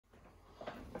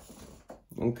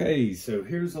Okay, so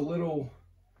here's a little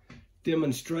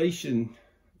demonstration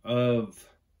of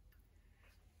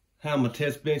how my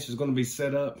test bench is going to be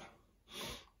set up,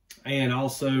 and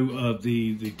also of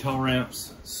the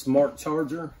Taramps Smart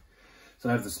Charger. So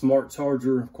I have the Smart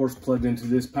Charger, of course, plugged into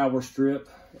this power strip,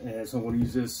 and so I'm going to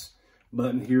use this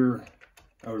button here,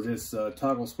 or this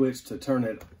toggle switch, to turn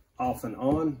it off and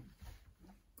on.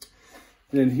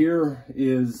 Then here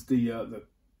is the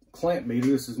clamp meter.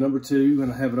 This is number 2,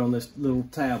 and I have it on this little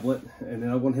tablet. And then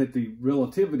I'm going to hit the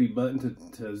relativity button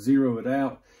to zero it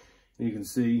out. And you can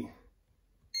see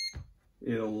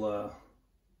it'll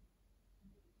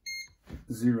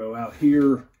zero out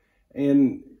here,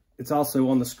 and it's also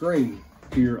on the screen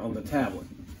here on the tablet.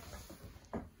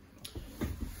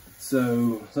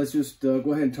 So let's just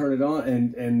go ahead and turn it on,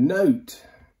 and note,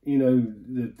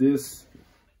 that this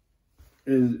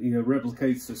is,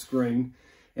 replicates the screen.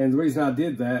 And the reason I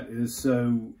did that is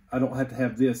so I don't have to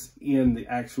have this in the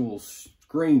actual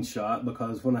screenshot,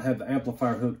 because when I have the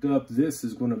amplifier hooked up, this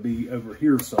is going to be over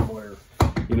here somewhere,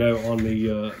 on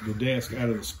the desk out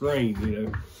of the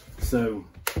screen, So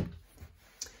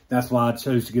that's why I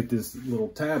chose to get this little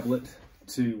tablet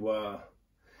to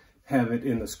have it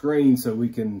in the screen, so we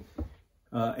can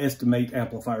estimate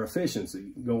amplifier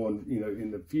efficiency going,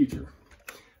 in the future.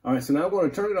 All right, so now I'm going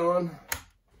to turn it on.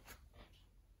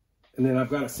 And then I've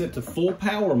got it set to full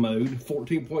power mode,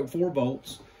 14.4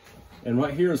 volts. And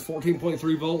right here is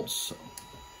 14.3 volts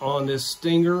on this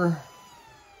stinger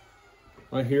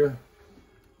right here.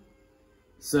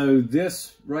 So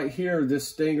this right here, this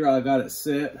stinger, I got it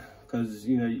set because,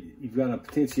 you've got a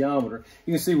potentiometer.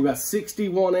 You can see we've got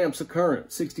 61 amps of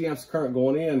current, 60 amps of current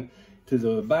going in to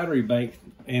the battery bank,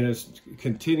 and it's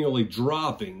continually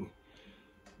dropping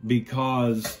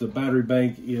because the battery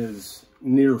bank is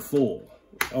near full.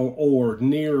 Or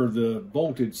near the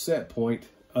voltage set point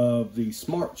of the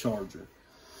Smart Charger.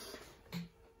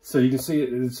 So you can see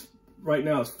it's right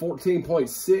now it's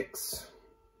 14.6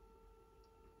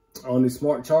 on the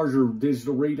Smart Charger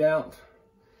digital readout,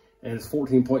 and it's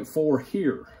 14.4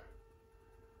 here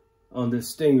on this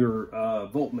Stinger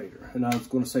voltmeter. And I was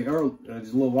going to say earlier,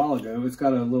 just a little while ago, it's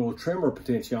got a little trimmer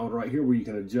potentiometer right here where you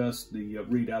can adjust the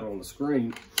readout on the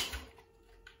screen.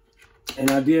 And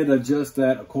I did adjust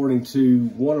that according to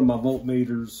one of my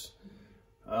voltmeters.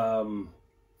 And,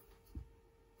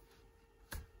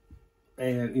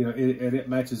 it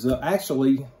matches up.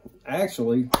 Actually,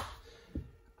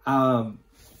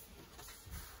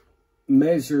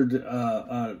 measured,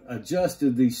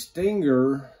 adjusted the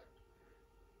Stinger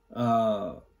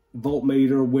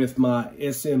voltmeter with my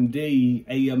SMD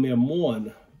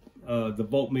AMM1, the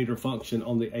voltmeter function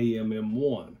on the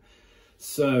AMM1.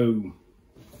 So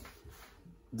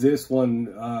this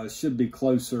one should be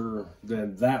closer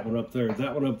than that one up there.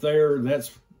 That one up there,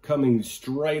 that's coming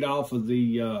straight off of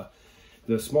the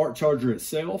Smart Charger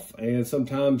itself. And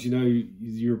sometimes,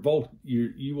 you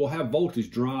will have voltage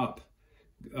drop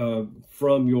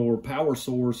from your power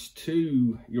source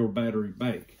to your battery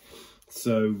bank.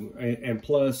 So, and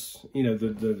plus,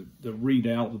 the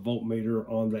readout, the voltmeter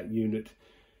on that unit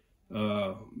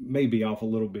may be off a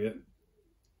little bit.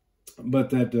 But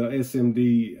that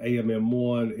SMD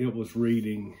AMM1, it was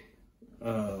reading,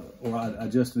 or I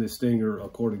adjusted the Stinger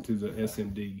according to the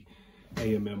SMD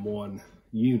AMM1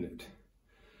 unit.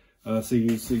 So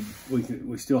you see,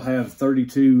 we still have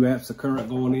 32 amps of current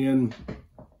going in.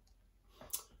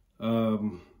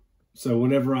 So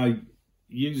whenever I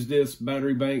use this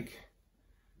battery bank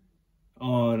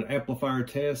on amplifier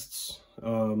tests,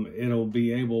 it'll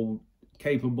be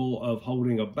capable of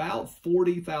holding about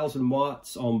 40,000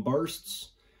 watts on bursts.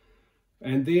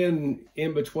 And then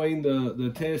in between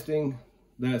the testing,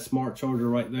 that Smart Charger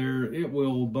right there, it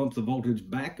will bump the voltage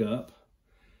back up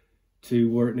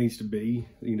to where it needs to be.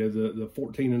 The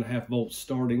 14.5 volts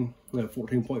starting,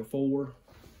 14.4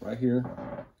 right here,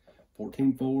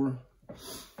 14.4.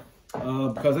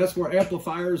 Because that's where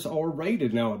amplifiers are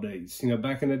rated nowadays.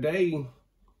 Back in the day,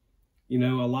 a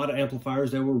lot of amplifiers,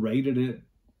 they were rated at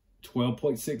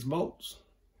 12.6 volts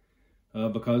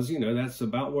because that's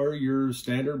about where your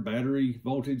standard battery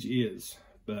voltage is.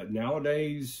 But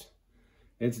nowadays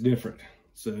it's different,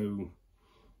 so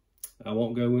I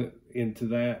won't go into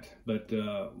that. But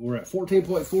we're at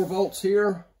 14.4 volts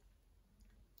here,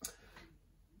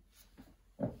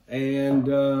 and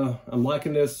I'm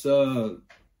liking this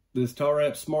this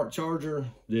Taramps Smart Charger.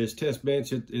 This test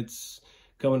bench, it's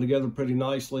coming together pretty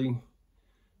nicely.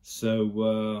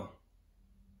 So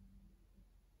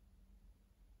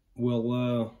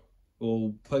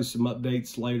we'll post some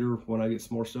updates later when I get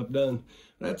some more stuff done.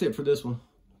 That's it for this one.